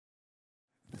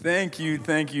Thank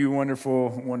you, wonderful,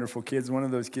 wonderful kids. One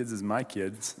of those kids is my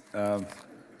kids.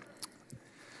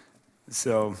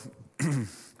 So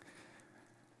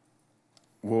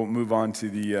we'll move on to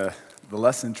the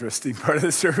less interesting part of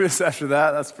the service after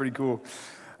that. That's pretty cool.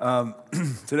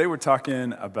 Today we're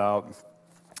talking about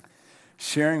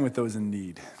sharing with those in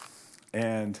need,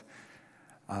 and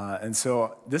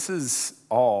so this is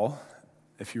all,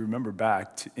 if you remember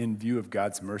back, in view of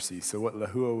God's mercy. So what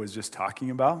Lahua was just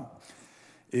talking about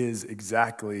is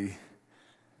exactly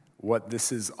what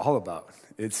this is all about.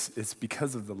 It's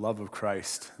because of the love of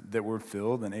Christ that we're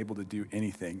filled and able to do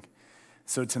anything.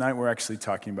 So tonight we're actually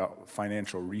talking about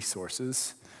financial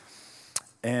resources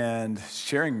and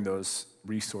sharing those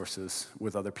resources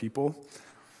with other people.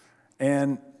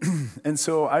 And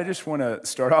so I just want to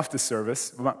start off the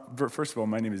service. First of all,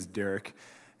 my name is Derek,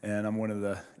 and I'm one of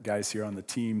the guys here on the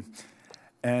team.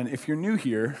 And if you're new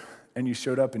here and you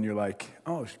showed up and you're like,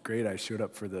 oh, great, I showed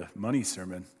up for the money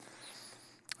sermon,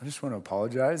 I just want to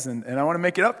apologize, and I want to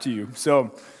make it up to you.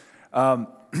 So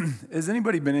has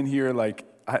anybody been in here,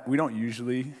 we don't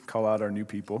usually call out our new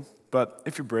people, but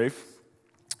if you're brave,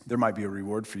 there might be a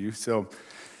reward for you. So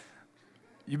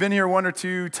you've been here one or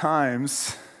two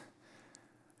times.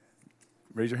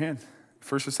 Raise your hand.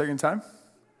 First or second time?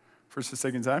 First or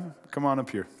second time? Come on up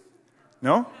here.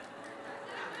 No?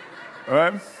 All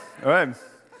right.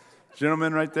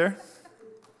 Gentleman right there.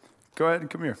 Go ahead and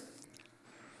come here.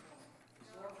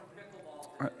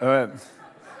 All right.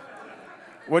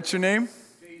 What's your name?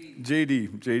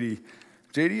 JD.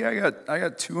 JD, I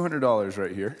got $200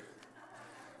 right here.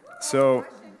 So,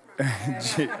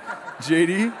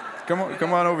 JD,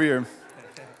 come on over here.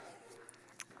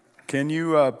 Can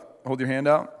you hold your hand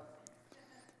out?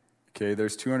 Okay,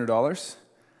 there's $200.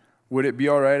 Would it be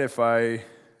all right if I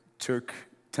took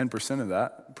 10% of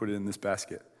that and put it in this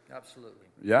basket? Absolutely.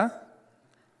 Yeah?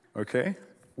 Okay.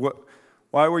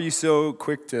 Why were you so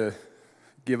quick to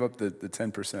give up the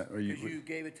 10%? Because you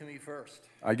gave it to me first.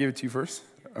 I gave it to you first?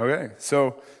 Okay.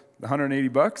 So the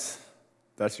 $180,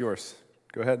 that's yours.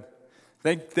 Go ahead.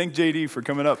 Thank JD for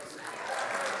coming up.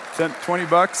 Sent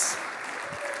 $20.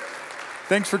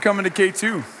 Thanks for coming to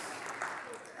K2.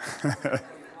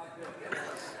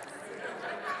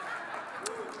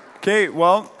 Okay,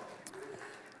 well,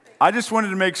 I just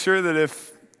wanted to make sure that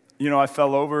if, I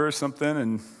fell over or something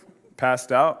and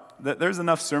passed out, that there's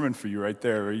enough sermon for you right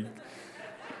there.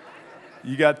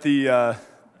 You got the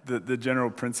general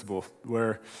principle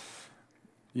where,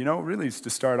 really to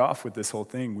start off with this whole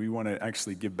thing, we want to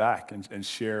actually give back and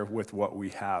share with what we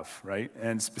have, right?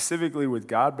 And specifically with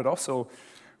God, but also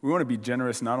we want to be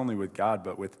generous not only with God,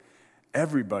 but with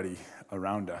everybody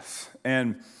around us.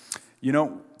 And,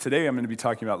 today I'm going to be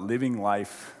talking about living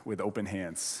life with open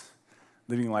hands.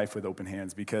 Living life with open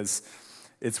hands, because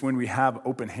it's when we have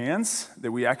open hands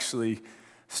that we actually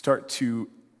start to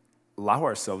allow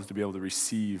ourselves to be able to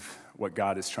receive what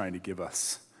God is trying to give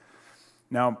us.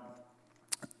 Now,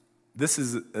 this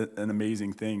is an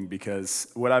amazing thing, because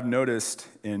what I've noticed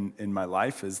in my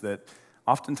life is that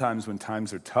oftentimes when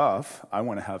times are tough, I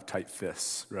want to have tight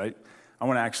fists, right? I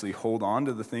want to actually hold on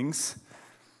to the things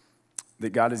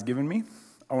that God has given me.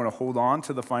 I want to hold on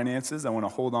to the finances. I want to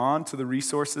hold on to the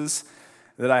resources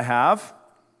that I have.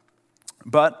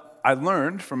 But I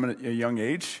learned from a young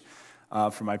age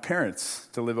from my parents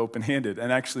to live open-handed.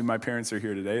 And actually, my parents are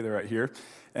here today. They're right here.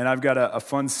 And I've got a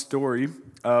fun story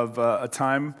of a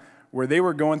time where they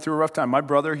were going through a rough time. My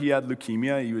brother, he had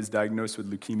leukemia. He was diagnosed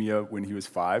with leukemia when he was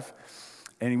 5.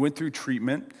 And he went through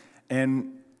treatment.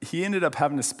 And he ended up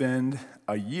having to spend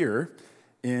a year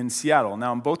in Seattle.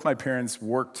 Now, both my parents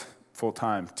worked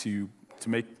full-time to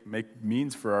make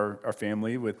means for our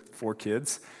family with 4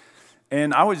 kids.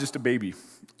 And I was just a baby.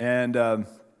 And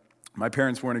my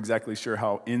parents weren't exactly sure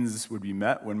how ends would be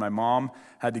met when my mom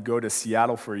had to go to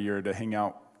Seattle for a year to hang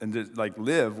out and just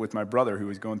live with my brother who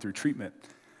was going through treatment.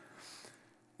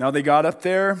 Now they got up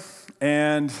there,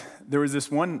 and there was this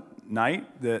one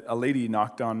night that a lady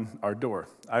knocked on our door.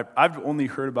 I've only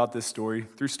heard about this story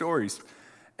through stories.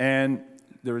 And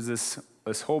there was this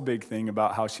whole big thing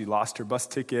about how she lost her bus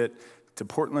ticket to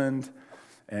Portland,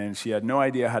 and she had no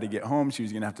idea how to get home. She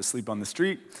was going to have to sleep on the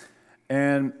street.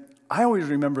 And I always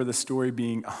remember the story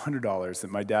being $100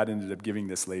 that my dad ended up giving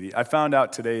this lady. I found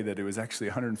out today that it was actually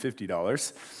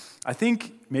 $150. I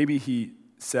think maybe he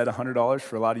said $100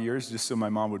 for a lot of years just so my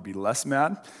mom would be less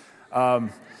mad.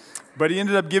 But he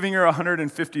ended up giving her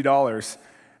 $150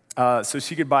 so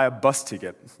she could buy a bus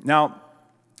ticket. Now,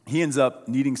 he ends up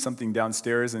needing something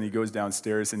downstairs, and he goes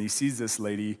downstairs, and he sees this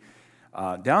lady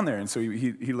down there. And so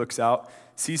he looks out,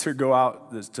 sees her go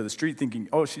out to the street thinking,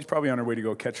 oh, she's probably on her way to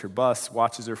go catch her bus,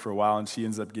 watches her for a while, and she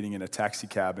ends up getting in a taxi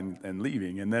cab and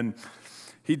leaving. And then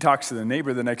he talks to the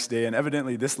neighbor the next day, and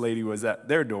evidently this lady was at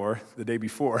their door the day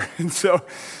before. And so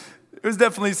it was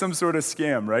definitely some sort of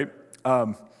scam, right?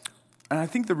 And I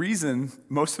think the reason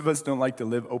most of us don't like to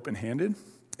live open-handed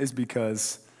is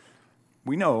because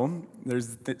we know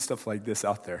there's stuff like this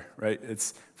out there, right?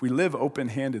 If we live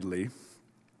open-handedly,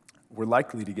 we're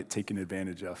likely to get taken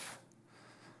advantage of.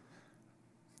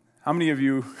 How many of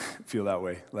you feel that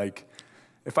way? Like,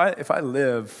 if I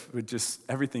live with just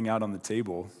everything out on the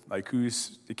table, like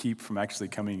who's to keep from actually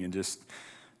coming and just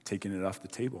taking it off the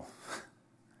table?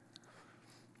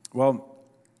 Well,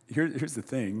 here's the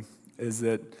thing, is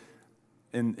that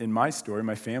in my story,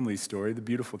 my family's story, the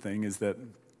beautiful thing is that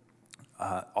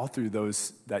all through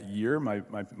that year, my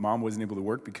mom wasn't able to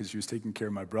work because she was taking care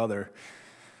of my brother.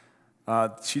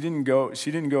 She didn't go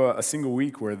a single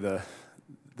week where the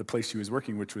place she was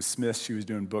working, which was Smith's, she was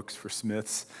doing books for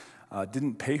Smith's,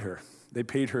 didn't pay her. They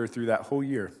paid her through that whole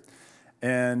year.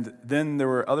 And then there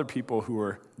were other people who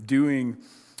were doing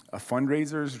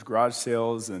fundraisers, garage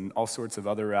sales, and all sorts of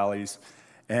other rallies.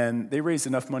 And they raised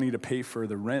enough money to pay for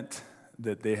the rent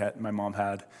that my mom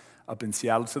had up in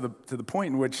Seattle, to the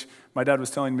point in which my dad was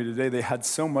telling me today they had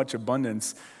so much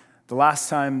abundance. The last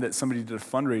time that somebody did a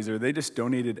fundraiser, they just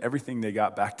donated everything they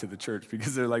got back to the church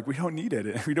because they're like, we don't need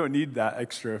it. We don't need that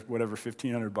extra, whatever,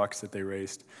 $1,500 that they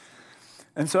raised.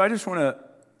 And so I just want to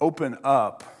open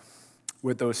up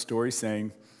with those stories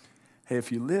saying, hey,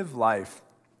 if you live life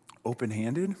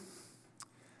open-handed,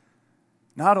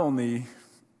 not only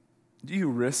do you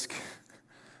risk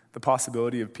the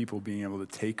possibility of people being able to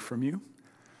take from you,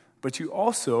 but you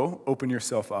also open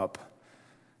yourself up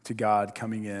to God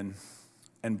coming in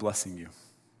and blessing you.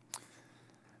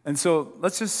 And so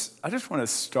I just want to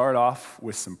start off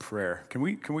with some prayer. Can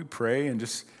we pray and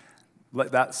just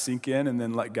let that sink in and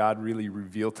then let God really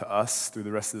reveal to us through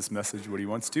the rest of this message what he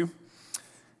wants to?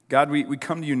 God, we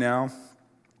come to you now,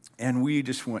 and we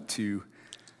just want to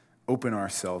open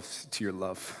ourselves to your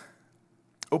love.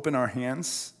 Open our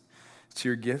hands to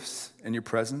your gifts and your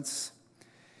presence.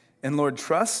 And Lord,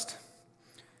 trust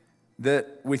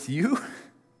that with you,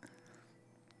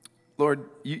 Lord,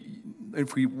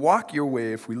 if we walk your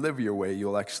way, if we live your way,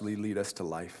 you'll actually lead us to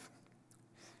life.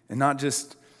 And not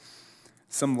just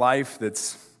some life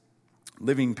that's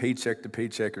living paycheck to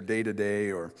paycheck or day to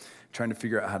day or trying to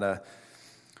figure out how to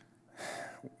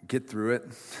get through it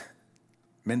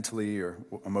mentally or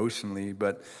emotionally,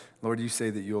 but Lord, you say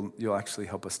that you'll actually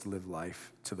help us to live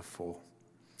life to the full.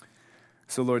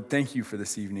 So Lord, thank you for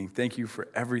this evening. Thank you for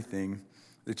everything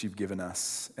that you've given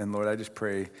us. And Lord, I just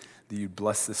pray that you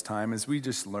bless this time as we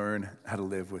just learn how to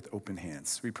live with open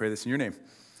hands. We pray this in your name.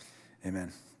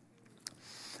 Amen.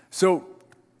 So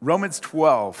Romans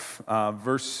 12,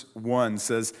 verse 1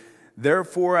 says,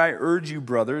 therefore I urge you,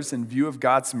 brothers, in view of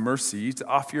God's mercy, to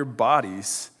offer your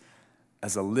bodies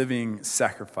as a living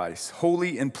sacrifice,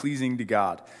 holy and pleasing to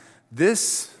God.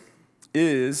 This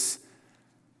is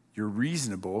your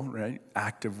reasonable, right,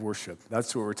 act of worship.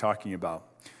 That's what we're talking about.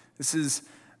 This is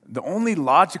the only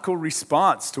logical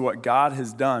response to what God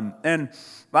has done. And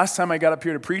last time I got up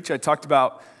here to preach, I talked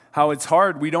about how it's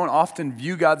hard. We don't often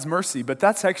view God's mercy, but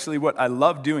that's actually what I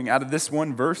love doing. Out of this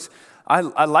one verse,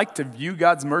 I like to view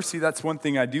God's mercy. That's one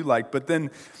thing I do like. But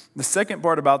then the second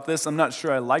part about this, I'm not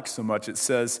sure I like so much. It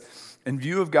says, in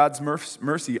view of God's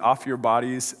mercy, offer your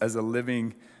bodies as a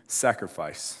living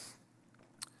sacrifice.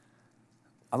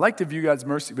 I like to view God's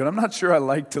mercy, but I'm not sure I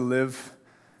like to live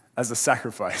as a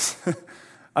sacrifice.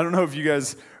 I don't know if you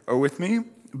guys are with me,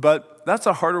 but that's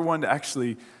a harder one to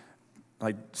actually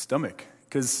stomach,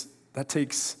 because that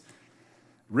takes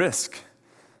risk.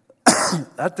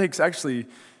 That takes actually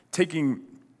taking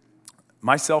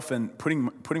myself and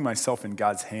putting myself in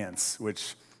God's hands,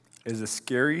 which is a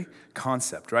scary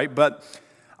concept, right? But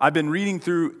I've been reading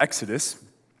through Exodus,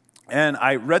 and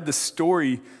I read the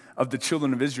story of the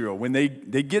children of Israel when they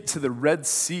get to the Red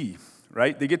Sea,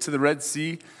 right? They get to the Red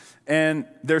Sea, and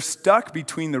they're stuck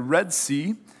between the Red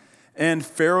Sea and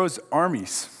Pharaoh's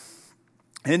armies.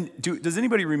 And does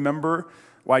anybody remember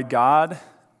why God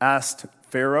asked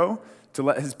Pharaoh to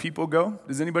let his people go?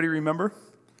 Does anybody remember?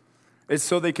 It's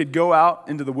so they could go out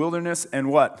into the wilderness and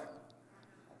what?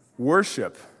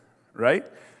 Worship, right?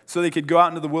 So they could go out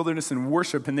into the wilderness and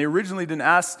worship. And they originally didn't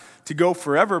ask to go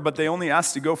forever, but they only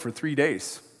asked to go for 3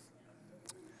 days.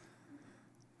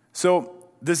 So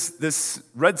this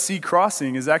Red Sea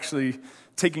crossing is actually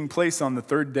taking place on the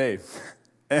third day.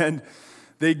 And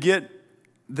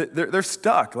they're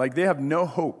stuck, like they have no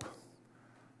hope.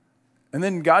 And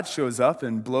then God shows up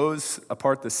and blows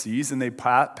apart the seas, and they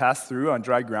pass through on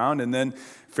dry ground. And then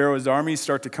Pharaoh's armies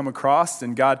start to come across,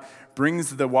 and God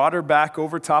brings the water back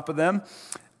over top of them.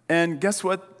 And guess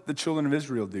what the children of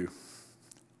Israel do?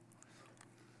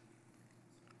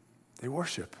 They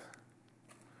worship,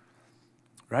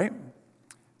 right?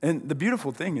 And the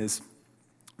beautiful thing is,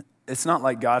 it's not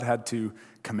like God had to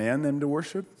command them to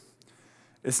worship.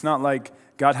 It's not like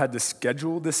God had to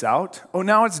schedule this out. Oh,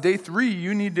 now it's day 3.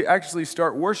 You need to actually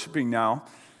start worshiping now.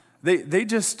 They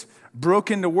just broke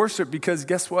into worship because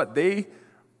guess what? They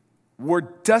were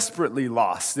desperately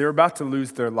lost. They were about to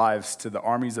lose their lives to the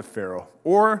armies of Pharaoh,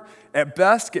 or at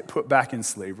best get put back in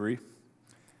slavery.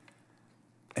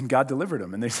 And God delivered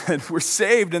them. And they said, we're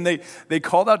saved. And they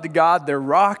called out to God, their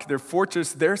rock, their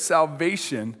fortress, their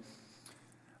salvation,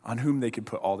 on whom they could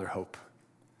put all their hope.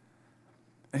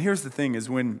 And here's the thing is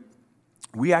when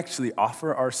we actually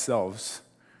offer ourselves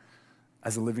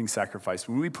as a living sacrifice,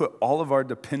 when we put all of our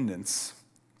dependence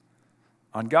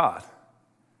on God,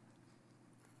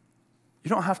 you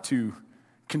don't have to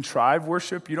contrive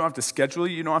worship. You don't have to schedule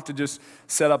it. You don't have to just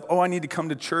set up, I need to come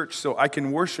to church so I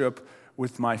can worship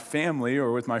with my family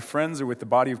or with my friends or with the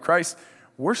body of Christ.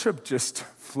 Worship just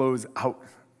flows out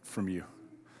from you.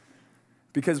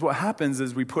 Because what happens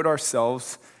is we put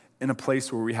ourselves in a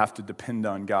place where we have to depend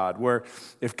on God, where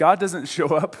if God doesn't show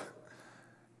up,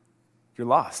 you're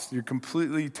lost. You're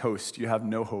completely toast. You have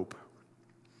no hope.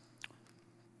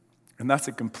 And that's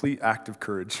a complete act of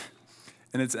courage.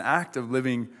 And it's an act of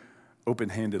living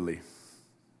open-handedly.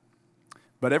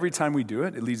 But every time we do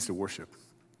it, it leads to worship.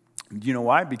 Do you know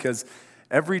why? Because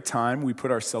every time we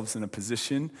put ourselves in a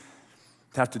position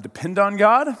to have to depend on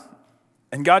God,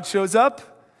 and God shows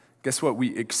up, guess what?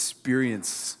 We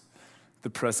experience the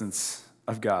presence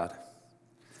of God.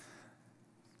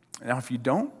 Now, if you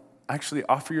don't actually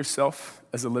offer yourself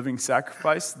as a living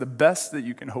sacrifice, the best that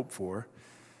you can hope for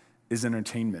is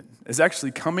entertainment. Is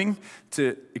actually coming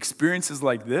to experiences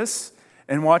like this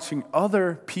and watching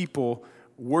other people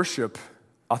worship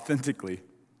authentically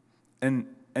and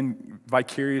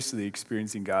vicariously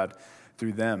experiencing God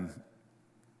through them,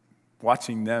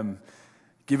 watching them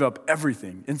give up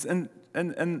everything. And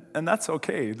that's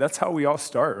okay. That's how we all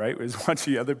start, right? Is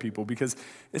watching other people, because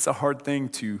it's a hard thing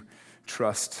to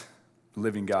trust the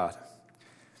living God.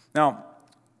 Now,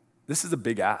 this is a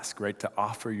big ask, right? To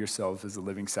offer yourself as a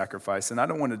living sacrifice. And I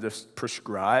don't want to just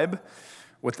prescribe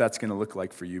what that's going to look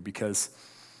like for you, because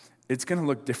it's going to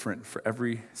look different for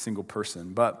every single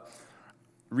person. But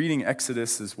reading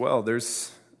Exodus as well,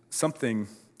 there's something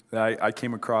that I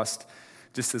came across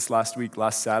just this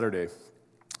last Saturday,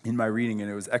 in my reading, and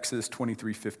it was Exodus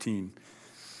 23:15.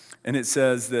 And it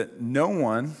says that no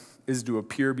one is to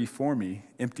appear before me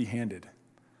empty-handed.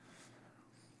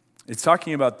 It's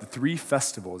talking about the 3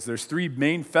 festivals. There's 3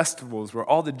 main festivals where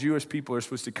all the Jewish people are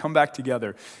supposed to come back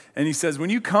together. And he says, when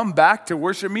you come back to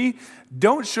worship me,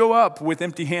 don't show up with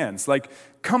empty hands. Like,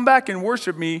 come back and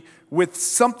worship me with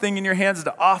something in your hands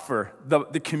to offer,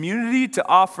 the community to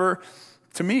offer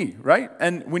to me, right?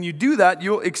 And when you do that,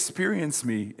 you'll experience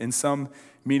me in some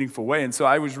meaningful way. And so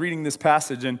I was reading this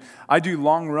passage, and I do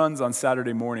long runs on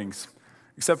Saturday mornings,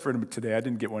 except for today. I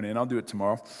didn't get one in. I'll do it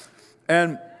tomorrow.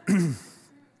 And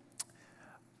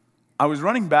I was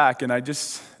running back, and I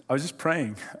was just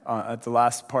praying at the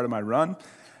last part of my run.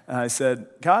 And I said,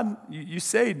 God, you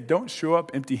say don't show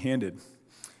up empty-handed.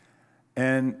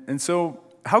 And so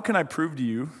how can I prove to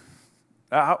you,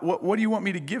 what do you want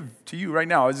me to give to you right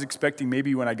now? I was expecting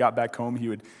maybe when I got back home, he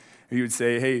would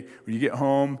say, hey, when you get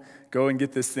home, go and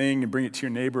get this thing and bring it to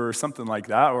your neighbor or something like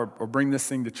that, or bring this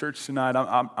thing to church tonight.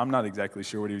 I'm not exactly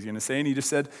sure what he was going to say. And he just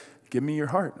said, give me your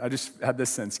heart. I just had this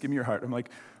sense, give me your heart. I'm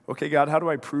like, okay, God, how do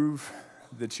I prove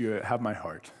that you have my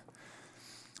heart?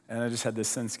 And I just had this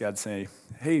sense, God say,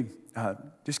 hey,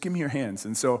 just give me your hands.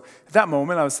 And so at that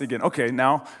moment, I was thinking, okay,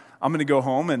 now I'm going to go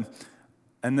home,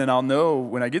 and then I'll know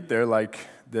when I get there, like,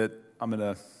 that I'm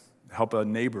going to help a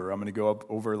neighbor. I'm going to go up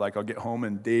over, like, I'll get home,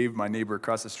 and Dave, my neighbor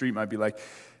across the street, might be like,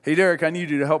 hey, Derek, I need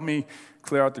you to help me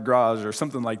clear out the garage or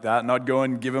something like that. And I'd go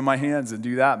and give him my hands and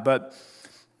do that. But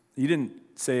he didn't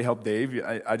say help Dave.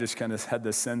 I just kind of had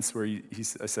this sense where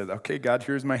I said, okay, God,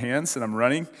 here's my hands, and I'm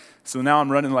running. So now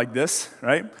I'm running like this,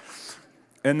 right?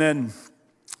 And then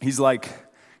he's like,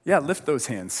 yeah, lift those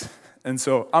hands. And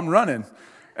so I'm running,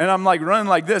 and I'm like running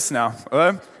like this now.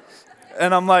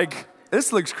 And I'm like,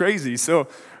 this looks crazy. So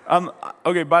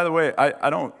okay, by the way,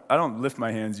 I don't lift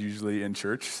my hands usually in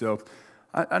church. So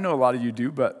I know a lot of you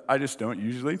do, but I just don't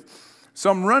usually.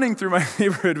 So I'm running through my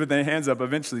neighborhood with my hands up,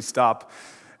 eventually stop.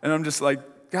 And I'm just like,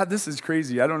 God, this is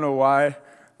crazy. I don't know why.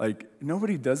 Like,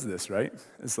 nobody does this, right?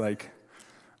 It's like,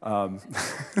 You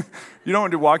don't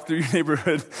want to walk through your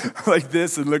neighborhood like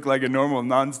this and look like a normal,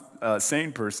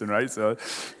 non-sane person, right? So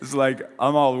it's like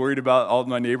I'm all worried about all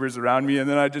my neighbors around me, and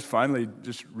then I just finally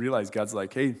just realized God's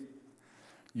like, hey,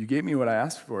 you gave me what I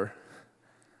asked for.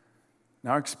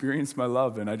 Now experience my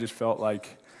love, and I just felt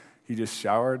like he just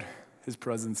showered his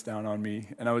presence down on me,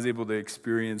 and I was able to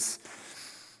experience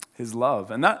his love.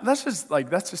 And that's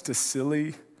just a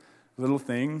silly little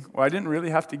thing where I didn't really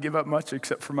have to give up much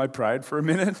except for my pride for a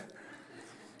minute.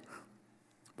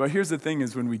 But here's the thing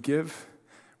is when we give,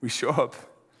 we show up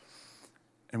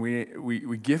and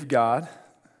we give God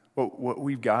what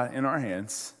we've got in our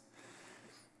hands.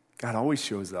 God always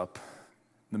shows up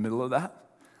in the middle of that.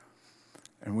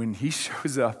 And when he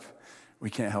shows up,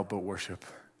 we can't help but worship.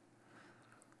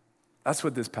 That's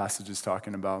what this passage is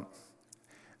talking about.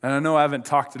 And I know I haven't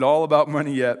talked at all about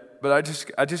money yet, but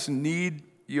I just need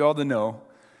you all to know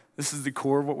this is the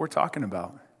core of what we're talking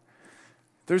about.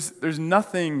 There's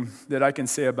nothing that I can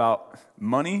say about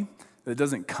money that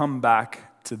doesn't come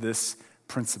back to this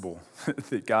principle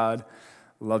that God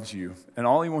loves you. And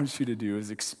all he wants you to do is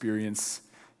experience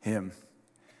him.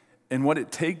 And what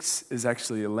it takes is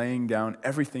actually laying down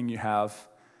everything you have.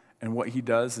 And what he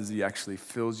does is he actually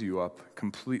fills you up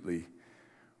completely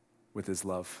with his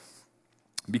love.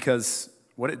 Because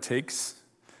what it takes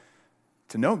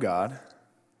to know God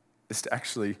is to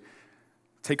actually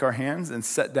take our hands and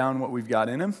set down what we've got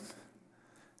in him.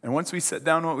 And once we set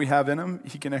down what we have in him,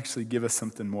 he can actually give us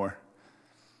something more.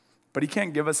 But he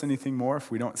can't give us anything more if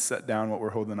we don't set down what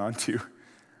we're holding on to,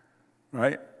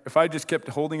 right? If I just kept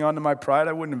holding on to my pride,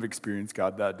 I wouldn't have experienced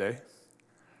God that day.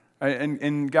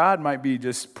 And God might be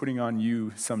just putting on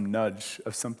you some nudge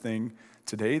of something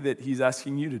today that he's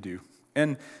asking you to do.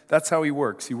 And that's how he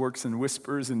works. He works in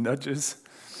whispers and nudges.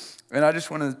 And I just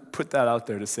want to put that out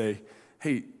there to say,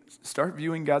 hey, start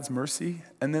viewing God's mercy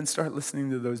and then start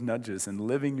listening to those nudges and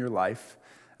living your life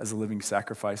as a living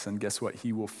sacrifice. And guess what?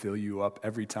 He will fill you up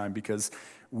every time because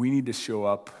we need to show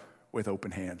up with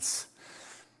open hands.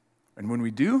 And when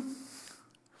we do,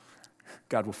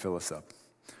 God will fill us up.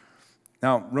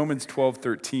 Now, Romans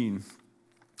 12:13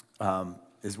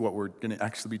 is what we're going to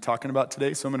actually be talking about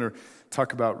today. So I'm going to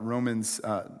talk about Romans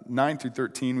 9 through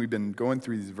 13. We've been going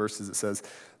through these verses. It says,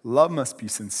 love must be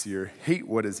sincere, hate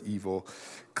what is evil,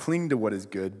 cling to what is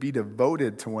good, be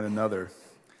devoted to one another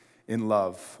in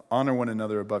love, honor one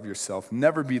another above yourself,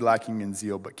 never be lacking in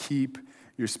zeal, but keep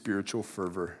your spiritual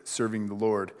fervor, serving the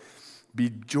Lord. Be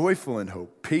joyful in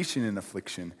hope, patient in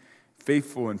affliction,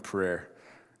 faithful in prayer.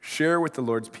 Share with the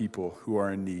Lord's people who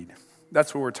are in need.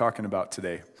 That's what we're talking about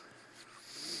today.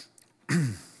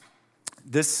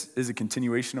 This is a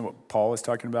continuation of what Paul was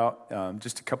talking about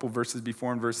just a couple verses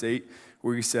before in verse 8,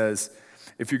 where he says,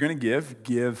 if you're going to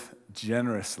give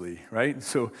generously, right?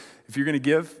 So if you're going to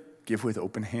give with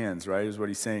open hands, right, is what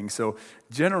he's saying. So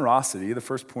generosity, the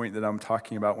first point that I'm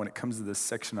talking about when it comes to this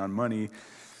section on money,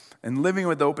 and living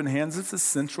with open hands, it's a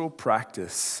central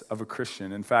practice of a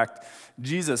Christian. In fact,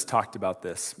 Jesus talked about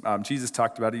this.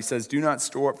 He says, do not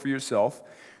store up for yourself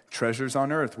treasures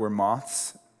on earth where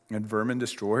moths and vermin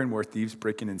destroy and where thieves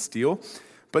break in and steal,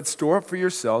 but store up for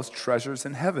yourselves treasures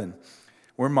in heaven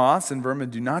where moths and vermin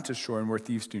do not destroy and where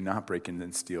thieves do not break in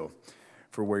and steal.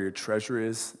 For where your treasure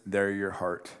is, there your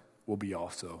heart will be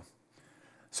also.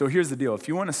 So here's the deal. If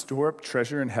you want to store up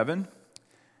treasure in heaven,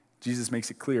 Jesus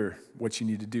makes it clear what you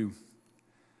need to do.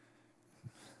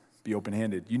 Be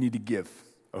open-handed. You need to give,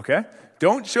 okay?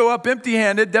 Don't show up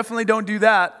empty-handed. Definitely don't do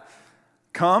that.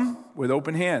 Come with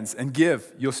open hands and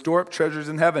give. You'll store up treasures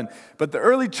in heaven. But the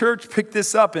early church picked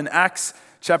this up in Acts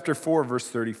chapter 4, verse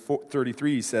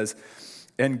 33. He says,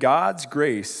 and God's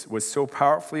grace was so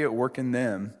powerfully at work in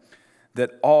them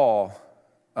that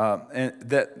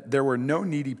that there were no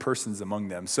needy persons among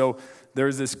them. So there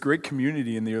was this great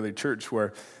community in the early church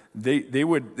where they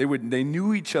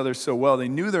knew each other so well, they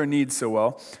knew their needs so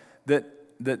well that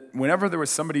whenever there was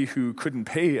somebody who couldn't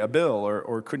pay a bill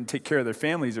or couldn't take care of their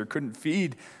families or couldn't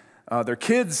feed their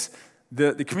kids,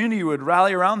 the community would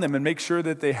rally around them and make sure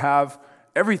that they have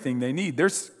everything they need.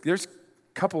 There's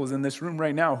couples in this room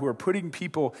right now who are putting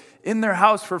people in their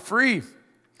house for free.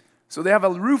 So they have a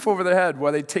roof over their head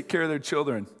while they take care of their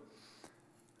children.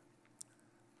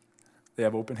 They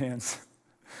have open hands.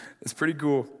 It's pretty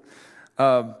cool.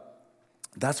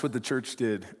 That's what the church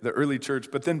did, the early church.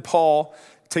 But then Paul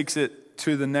takes it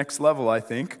to the next level, I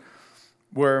think,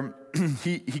 where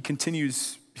he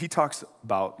continues. He talks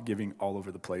about giving all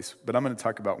over the place, but I'm going to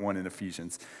talk about one in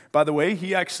Ephesians. By the way,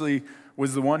 he actually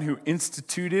was the one who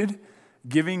instituted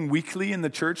giving weekly in the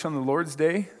church on the Lord's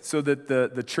Day so that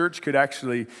the church could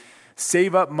actually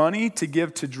save up money to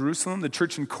give to Jerusalem. The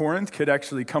church in Corinth could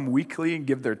actually come weekly and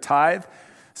give their tithe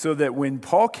so that when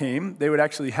Paul came, they would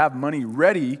actually have money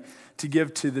ready to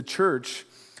give to the church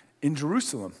in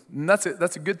Jerusalem. And that's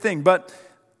a good thing. But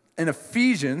in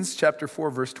Ephesians chapter 4,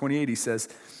 verse 28, he says,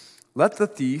 "Let the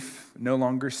thief no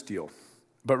longer steal,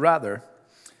 but rather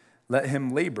let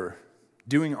him labor,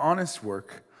 doing honest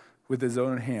work with his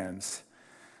own hands,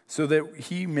 so that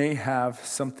he may have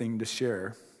something to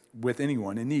share with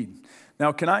anyone in need."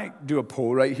 Now, can I do a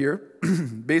poll right here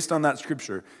based on that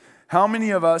scripture? How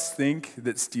many of us think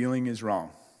that stealing is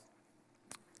wrong?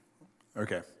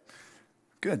 Okay,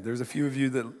 good. There's a few of you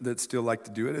that still like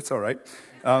to do it. It's all right.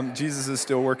 Jesus is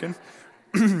still working.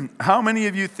 How many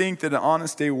of you think that an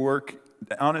honest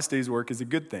day's work is a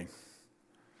good thing?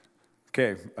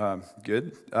 Okay,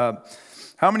 good.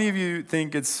 How many of you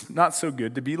think it's not so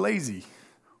good to be lazy?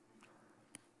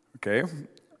 Okay,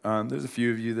 there's a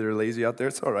few of you that are lazy out there.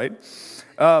 It's all right.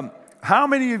 How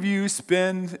many of you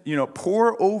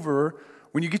pour over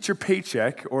when you get your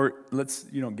paycheck, or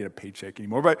you don't get a paycheck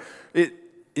anymore, but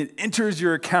it enters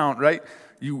your account, right?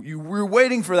 We're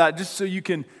waiting for that just so you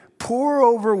can pour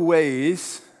over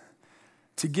ways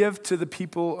to give to the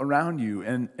people around you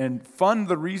and fund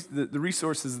the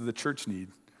resources that the church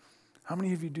need. How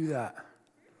many of you do that?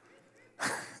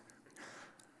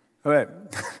 Okay,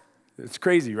 it's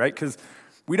crazy, right? Because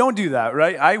we don't do that,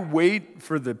 right? I wait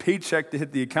for the paycheck to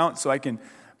hit the account so I can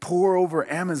pour over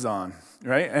Amazon,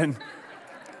 right? And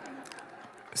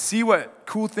see what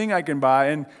cool thing I can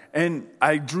buy. And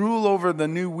I drool over the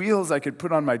new wheels I could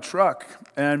put on my truck.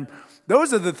 And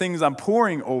those are the things I'm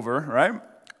pouring over, right?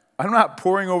 I'm not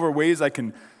pouring over ways I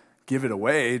can give it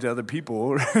away to other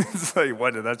people. It's like,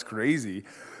 what? That's crazy.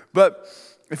 But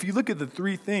if you look at the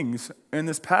three things in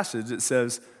this passage, it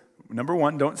says, number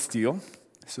one, don't steal.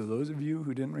 So those of you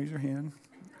who didn't raise your hand,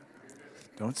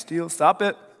 don't steal. Stop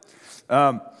it.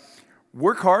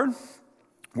 Work hard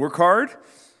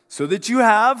so that you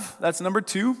have. That's number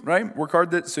two, right? Work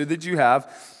hard so that you have.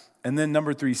 And then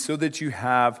number three, so that you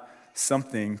have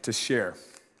something to share.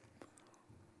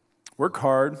 Work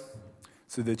hard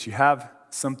so that you have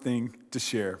something to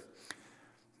share.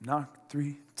 Knock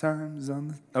 3 times on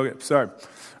the... Okay, sorry.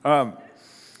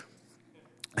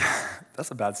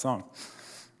 That's a bad song.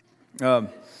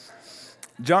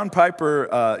 John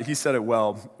Piper, he said it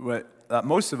well.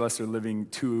 Most of us are living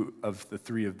 2 of the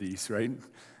 3 of these, right?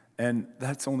 And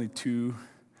that's only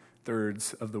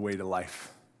 2/3 of the way to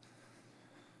life.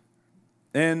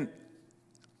 And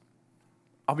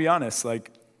I'll be honest,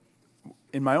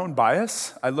 in my own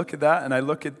bias, I look at that and I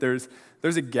look at there's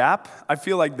a gap. I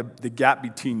feel like the gap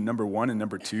between number 1 and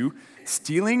number 2,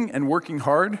 stealing and working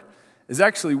hard, is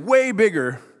actually way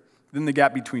bigger than the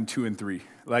gap between 2 and 3.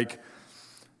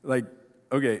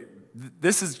 Okay,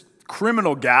 this is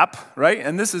criminal gap, right?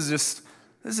 And this is just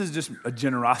a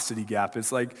generosity gap.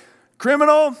 It's like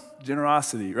criminal,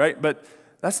 generosity, right? But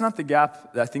that's not the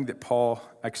gap that I think that Paul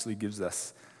actually gives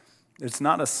us. It's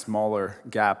not a smaller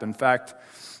gap. In fact,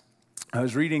 I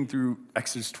was reading through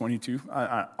Exodus 22,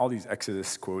 all these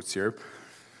Exodus quotes here,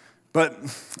 but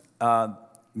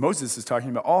Moses is talking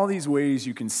about all these ways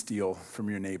you can steal from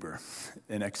your neighbor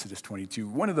in Exodus 22.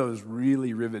 One of those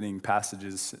really riveting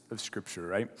passages of Scripture,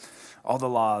 right? All the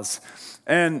laws.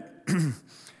 And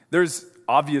there's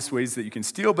obvious ways that you can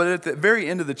steal, but at the very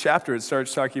end of the chapter, it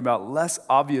starts talking about less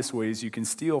obvious ways you can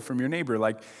steal from your neighbor,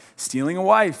 like stealing a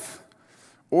wife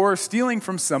or stealing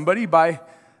from somebody by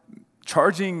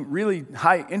charging really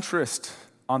high interest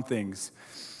on things.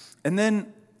 And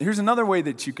then here's another way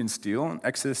that you can steal, in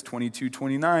Exodus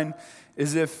 22:29,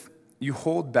 is if you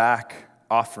hold back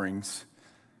offerings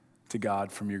to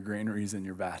God from your granaries and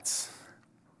your vats.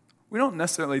 We don't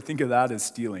necessarily think of that as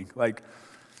stealing. Like,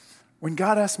 when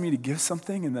God asks me to give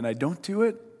something and then I don't do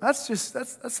it,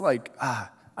 that's like, I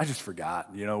just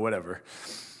forgot, whatever.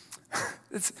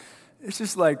 It's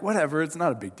just like, whatever, it's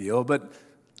not a big deal, but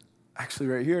actually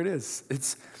right here it is.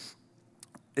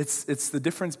 It's the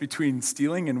difference between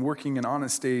stealing and working an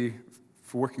honest day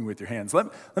for working with your hands.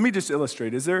 Let me just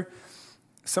illustrate. Is there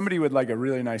somebody with a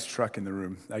really nice truck in the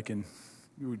room? Do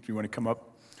you want to come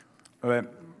up? All right,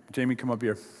 Jamie, come up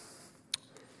here.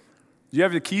 Do you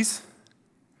have the keys?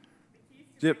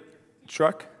 Yep.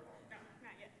 Truck? No,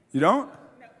 not yet. You don't?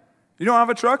 No. You don't have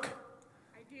a truck?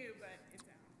 I do, but it's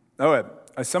out. All right.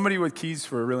 Somebody with keys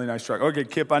for a really nice truck. Okay,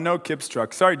 Kip, I know Kip's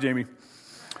truck. Sorry, Jamie.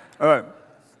 All right.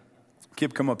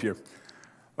 Kip, come up here.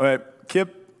 All right,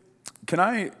 Kip, can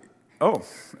I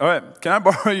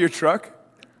borrow your truck?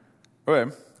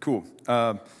 Okay, cool.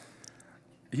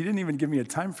 He didn't even give me a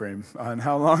time frame on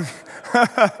how long.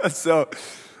 So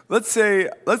let's say,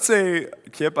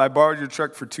 Kip, I borrowed your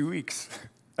truck for 2 weeks,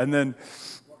 and then,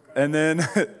 I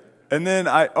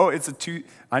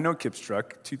know Kip's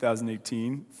truck,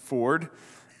 2018 Ford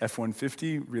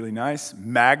F-150, really nice,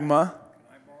 Magma,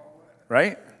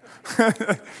 right?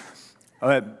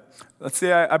 Let's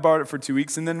say I borrowed it for 2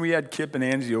 weeks, and then we had Kip and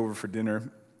Angie over for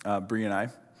dinner, Bree and I,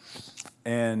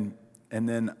 and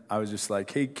then I was just like,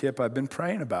 hey, Kip, I've been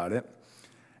praying about it,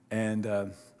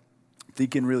 and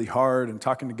thinking really hard and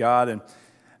talking to God, and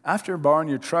after borrowing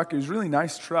your truck, it was a really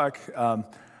nice truck, I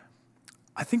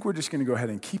think we're just going to go ahead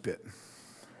and keep it.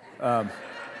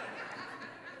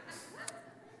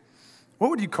 What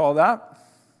would you call that?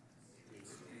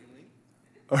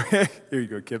 Okay, here you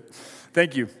go, Kip.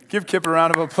 Thank you. Give Kip a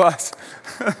round of applause.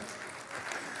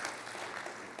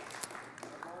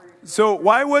 So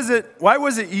why was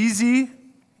it easy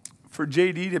for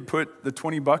JD to put the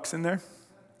 $20 in there?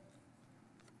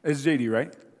 It's JD,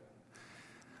 right?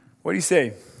 What did he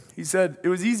say? He said, it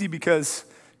was easy because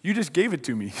you just gave it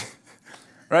to me,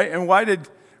 right? And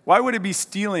why would it be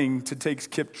stealing to take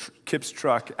Kip's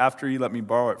truck after he let me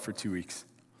borrow it for 2 weeks?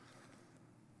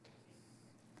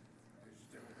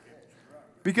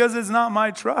 Because it's not my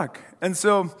truck. And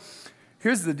so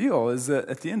here's the deal, is that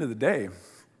at the end of the day,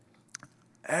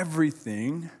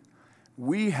 everything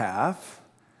we have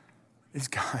is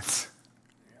God's.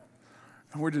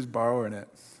 And we're just borrowing it.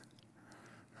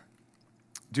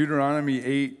 Deuteronomy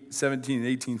 8:17 and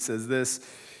 18 says this,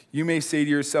 you may say to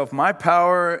yourself, my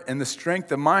power and the strength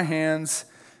of my hands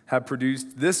have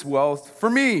produced this wealth for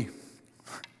me.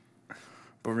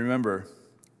 But remember,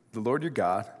 the Lord your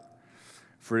God,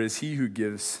 for it is he who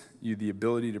gives you the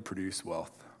ability to produce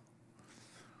wealth.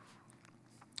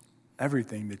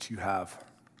 Everything that you have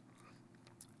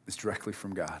is directly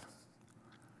from God.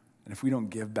 And if we don't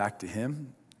give back to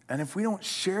him, and if we don't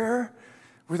share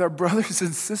with our brothers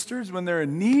and sisters when they're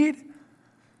in need,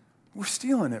 we're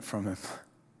stealing it from him.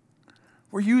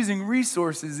 We're using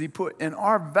resources he put in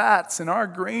our vats and our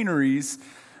granaries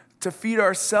to feed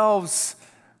ourselves,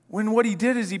 when what he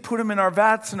did is he put them in our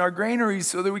vats and our granaries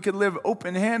so that we could live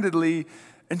open-handedly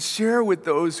and share with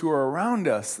those who are around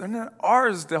us. They're not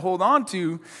ours to hold on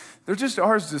to. They're just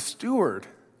ours to steward.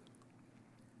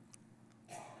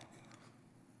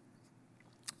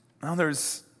 Now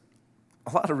there's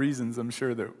a lot of reasons, I'm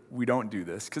sure, that we don't do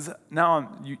this. Because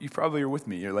now you probably are with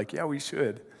me. You're like, yeah, we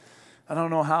should. I don't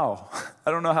know how.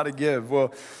 I don't know how to give.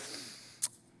 Well,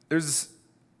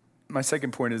 my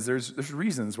second point is there's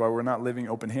reasons why we're not living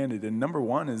open-handed. And number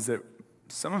one is that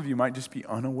some of you might just be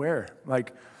unaware.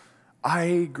 Like,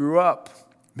 I grew up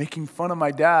making fun of my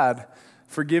dad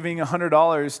for giving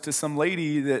 $100 to some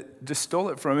lady that just stole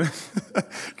it from him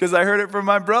because I heard it from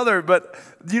my brother. But,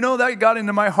 that got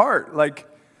into my heart. Like,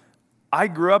 I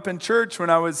grew up in church when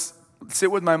I was sit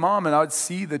with my mom and I would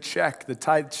see the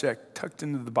tithe check tucked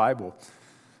into the Bible.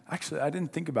 Actually, I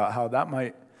didn't think about how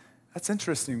that's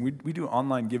interesting. We do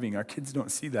online giving. Our kids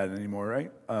don't see that anymore, right?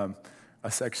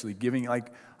 Us actually giving.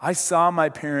 Like, I saw my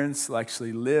parents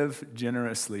actually live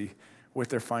generously with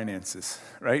their finances,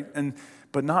 right?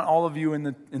 But not all of you in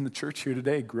the church here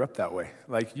today grew up that way.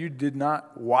 Like, you did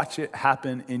not watch it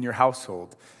happen in your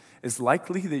household. It's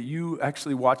likely that you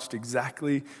actually watched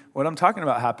exactly what I'm talking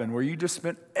about happen, where you just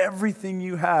spent everything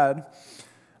you had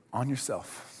on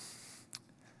yourself.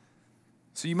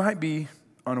 So you might be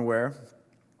unaware,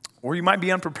 or you might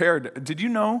be unprepared. Did you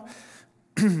know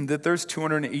that there's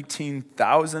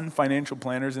 218,000 financial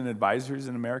planners and advisors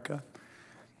in America?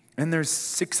 And there's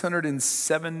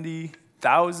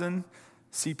 670,000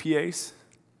 CPAs?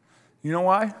 You know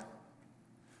why?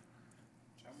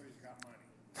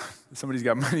 Somebody's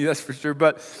got money, that's for sure.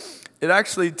 But it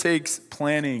actually takes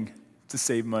planning to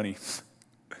save money.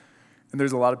 And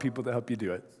there's a lot of people that help you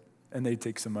do it. And they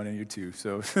take some money on you too,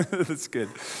 so that's good.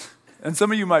 And some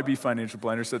of you might be financial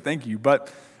planners, so thank you.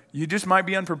 But you just might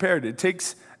be unprepared. It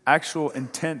takes actual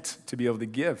intent to be able to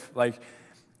give. Like,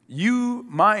 you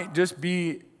might just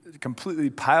be completely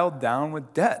piled down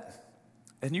with debt.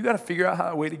 And you got to figure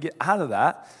out a way to get out of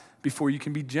that before you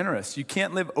can be generous. You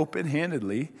can't live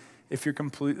open-handedly if you're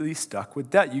completely stuck with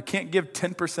debt. You can't give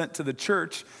 10% to the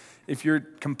church if you're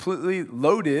completely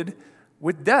loaded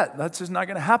with debt. That's just not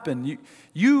going to happen.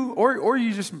 You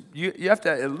have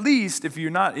to at least, if you're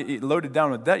not loaded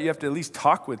down with debt, you have to at least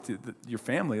talk with your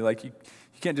family. Like, you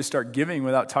can't just start giving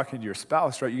without talking to your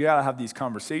spouse, right? You got to have these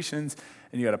conversations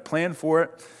and you got to plan for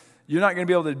it. You're not going to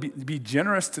be able to be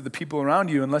generous to the people around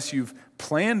you unless you've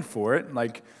planned for it.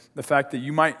 Like the fact that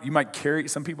you might carry,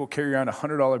 some people carry around a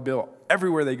 $100 bill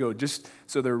everywhere they go just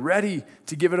so they're ready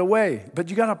to give it away. But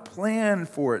you got to plan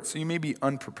for it, so you may be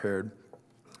unprepared.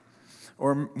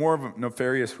 or more of a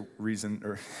nefarious reason,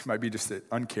 or it might be just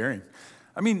uncaring.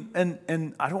 I mean,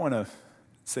 and I don't want to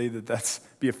say that that's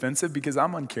be offensive because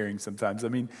I'm uncaring sometimes. I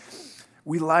mean,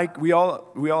 we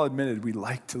all admitted we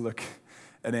like to look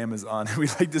at Amazon. We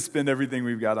like to spend everything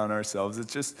we've got on ourselves.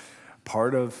 It's just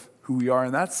part of who we are,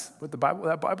 and that's what that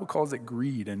Bible calls it,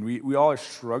 greed, and we all are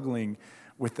struggling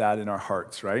with that in our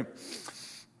hearts, right?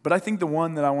 But I think the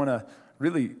one that I want to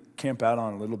really camp out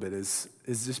on a little bit is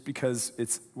just because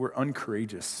we're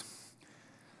uncourageous.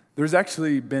 There's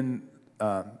actually been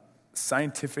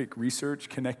scientific research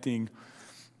connecting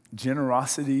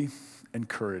generosity and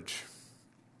courage.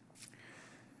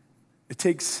 It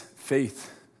takes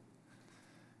faith.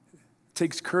 It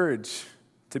takes courage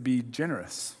to be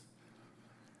generous.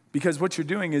 Because what you're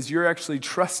doing is you're actually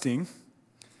trusting,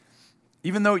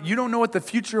 even though you don't know what the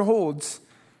future holds,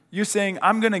 you're saying,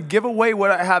 I'm going to give away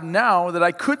what I have now that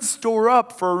I could store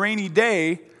up for a rainy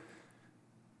day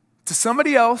to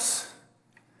somebody else.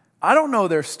 I don't know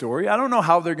their story. I don't know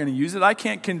how they're going to use it. I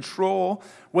can't control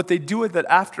what they do with it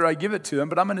after I give it to them,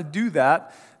 but I'm going to do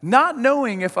that, not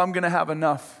knowing if I'm going to have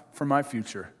enough for my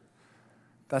future.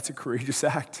 That's a courageous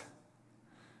act.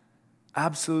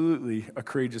 Absolutely a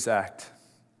courageous act.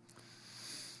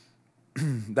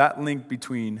 That link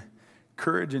between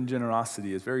courage and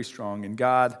generosity is very strong, and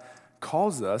God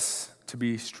calls us to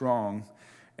be strong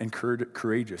and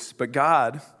courageous. But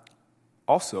God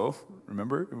also,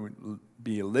 remember, would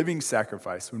be a living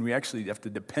sacrifice. When we actually have to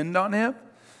depend on Him,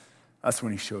 that's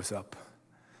when He shows up.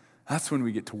 That's when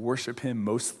we get to worship Him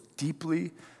most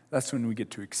deeply. That's when we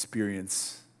get to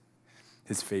experience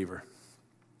His favor.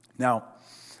 Now,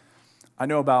 I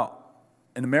know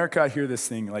in America, I hear this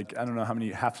thing, like, I don't know how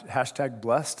many, hashtag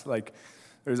blessed. Like,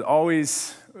 there's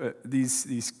always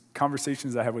these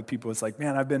conversations I have with people. It's like,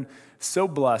 man, I've been so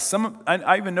blessed.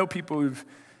 I even know people who've,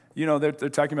 they're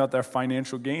talking about their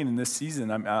financial gain in this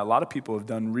season. A lot of people have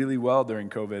done really well during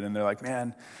COVID, and they're like,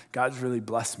 man, God's really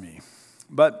blessed me.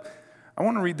 But I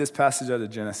want to read this passage out of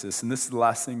Genesis, and this is the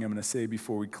last thing I'm going to say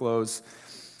before we close.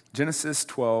 Genesis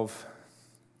 12,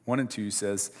 1 and 2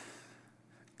 says,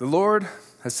 the Lord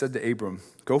has said to Abram,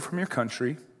 go from your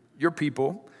country, your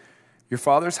people, your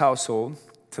father's household,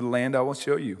 to the land I will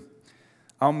show you.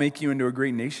 I'll make you into a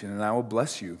great nation, and I will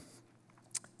bless you,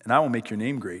 and I will make your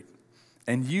name great,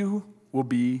 and you will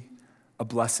be a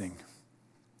blessing.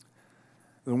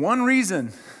 The one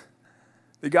reason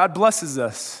that God blesses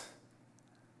us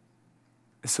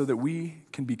is so that we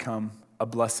can become a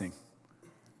blessing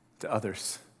to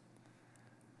others.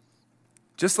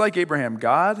 Just like Abraham,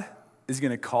 God is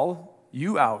going to call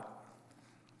you out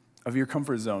of your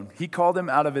comfort zone. He called him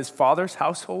out of his father's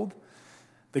household,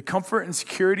 the comfort and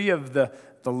security of the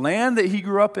land that he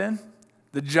grew up in,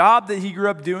 the job that he grew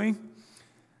up doing,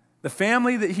 the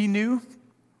family that he knew.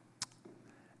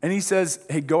 And he says,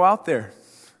 hey, go out there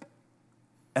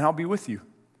and I'll be with you.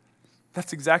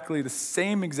 That's exactly the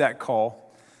same exact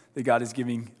call that God is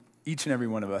giving each and every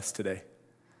one of us today.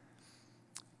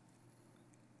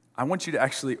 I want you to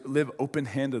actually live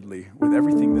open-handedly with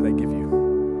everything that I give you.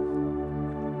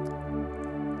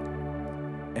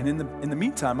 And in the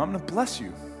meantime, I'm going to bless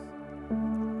you.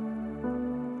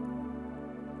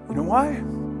 You know why?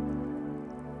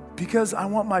 Because I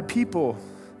want my people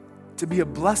to be a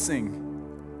blessing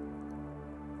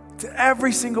to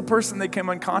every single person they come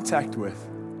in contact with.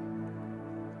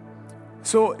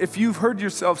 So if you've heard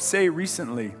yourself say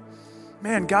recently,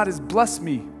 man, God has blessed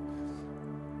me,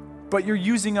 but you're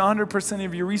using 100%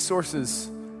 of your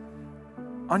resources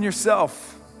on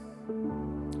yourself,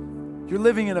 you're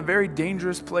living in a very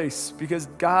dangerous place, because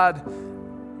God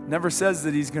never says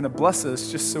that He's going to bless us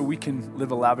just so we can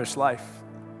live a lavish life.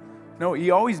 No,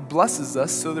 He always blesses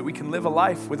us so that we can live a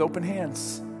life with open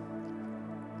hands.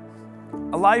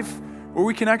 A life where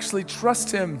we can actually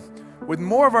trust Him with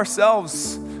more of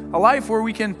ourselves. A life where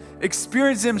we can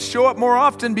experience Him show up more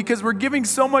often, because we're giving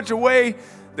so much away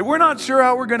that we're not sure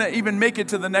how we're going to even make it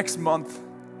to the next month.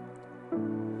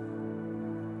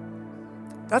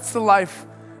 That's the life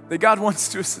that God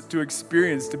wants us to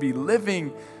experience, to be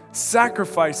living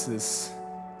sacrifices.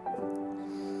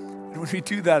 And when we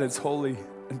do that, it's holy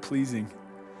and pleasing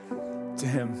to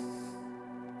Him.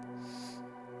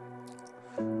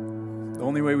 The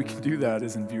only way we can do that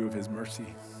is in view of His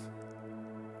mercy.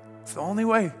 It's the only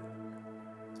way.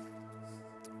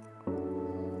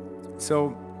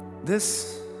 So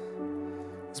this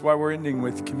is why we're ending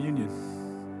with communion.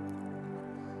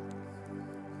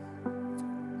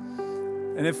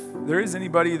 And if there is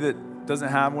anybody that doesn't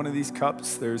have one of these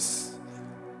cups, there's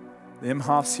the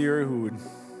Imhoffs here who would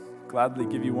gladly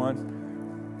give you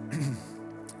one.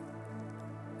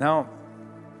 Now,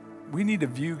 we need to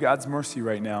view God's mercy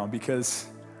right now, because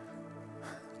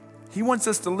he wants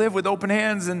us to live with open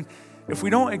hands. And if we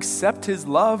don't accept his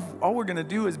love, all we're going to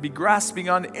do is be grasping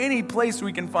on any place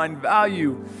we can find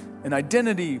value and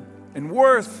identity and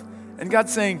worth. And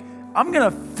God's saying, I'm going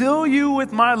to fill you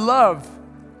with my love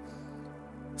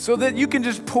so that you can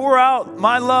just pour out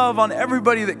my love on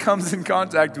everybody that comes in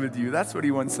contact with you. That's what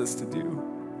he wants us to do.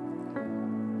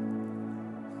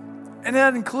 And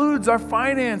that includes our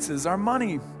finances, our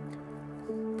money.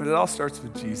 But it all starts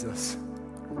with Jesus.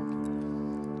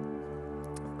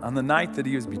 On the night that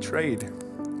he was betrayed,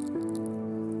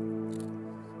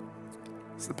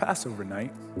 it's the Passover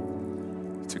night.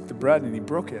 He took the bread and he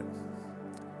broke it.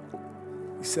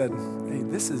 He said, hey,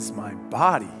 this is my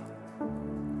body.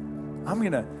 I'm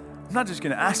not just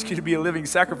gonna ask you to be a living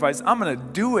sacrifice. I'm gonna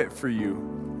do it for you.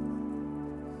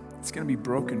 It's gonna be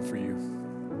broken for you.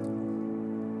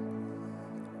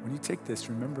 When you take this,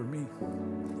 remember me.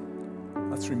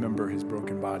 Let's remember his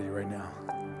broken body right now.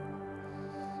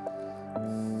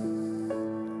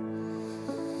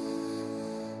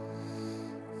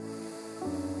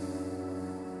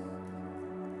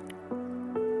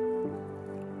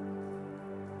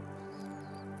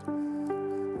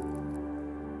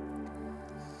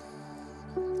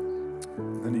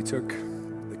 Then he took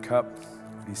the cup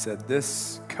and he said,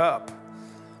 this cup,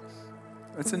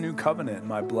 it's a new covenant in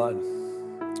my blood.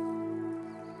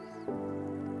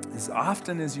 As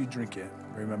often as you drink it,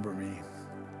 remember me.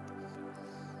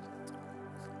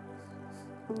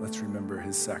 Let's remember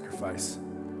his sacrifice.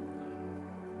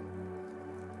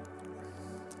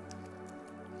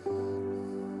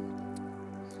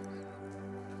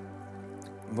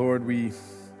 Lord, we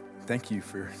thank you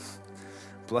for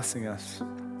blessing us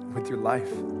with your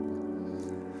life.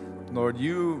 Lord,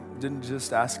 you didn't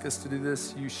just ask us to do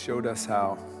this, you showed us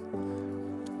how.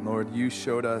 Lord, you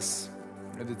showed us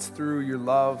that it's through your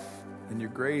love and your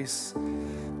grace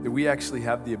that we actually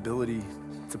have the ability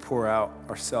to pour out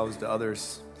ourselves to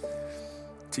others,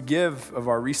 to give of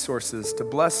our resources, to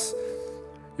bless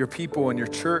your people and your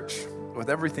church with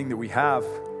everything that we have.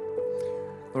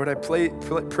 Lord, I pray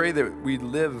that we'd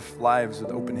live lives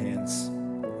with open hands.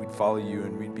 We'd follow you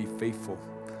and we'd be faithful.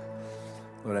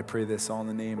 Lord, I pray this all in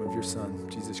the name of your Son,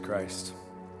 Jesus Christ.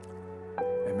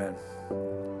 Amen.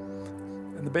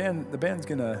 And the band's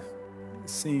gonna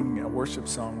sing a worship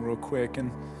song real quick.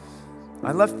 And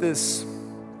I left this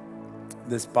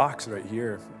box right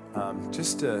here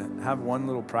just to have one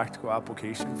little practical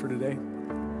application for today.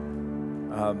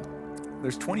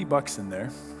 There's $20 in there.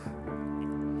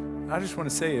 I just want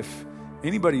to say, if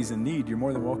anybody's in need, you're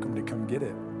more than welcome to come get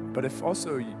it. But if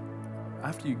also,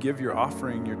 after you give your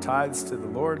offering, your tithes to the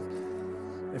Lord,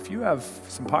 if you have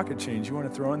some pocket change you want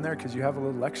to throw in there because you have a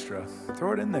little extra,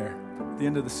 throw it in there at the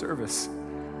end of the service.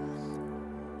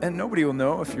 And nobody will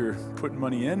know if you're putting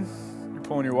money in, you're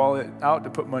pulling your wallet out to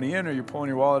put money in, or you're pulling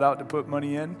your wallet out to put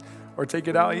money in, or take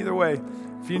it out. Either way,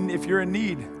 if you're in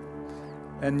need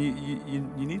and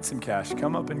you need some cash,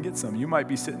 come up and get some. You might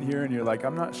be sitting here and you're like,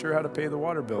 I'm not sure how to pay the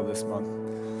water bill this month.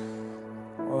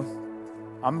 Well,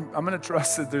 I'm going to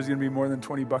trust that there's going to be more than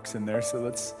 $20 in there. So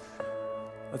let's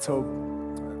hope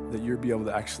that you'll be able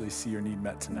to actually see your need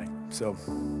met tonight. So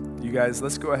you guys,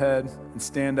 let's go ahead and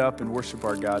stand up and worship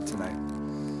our God tonight.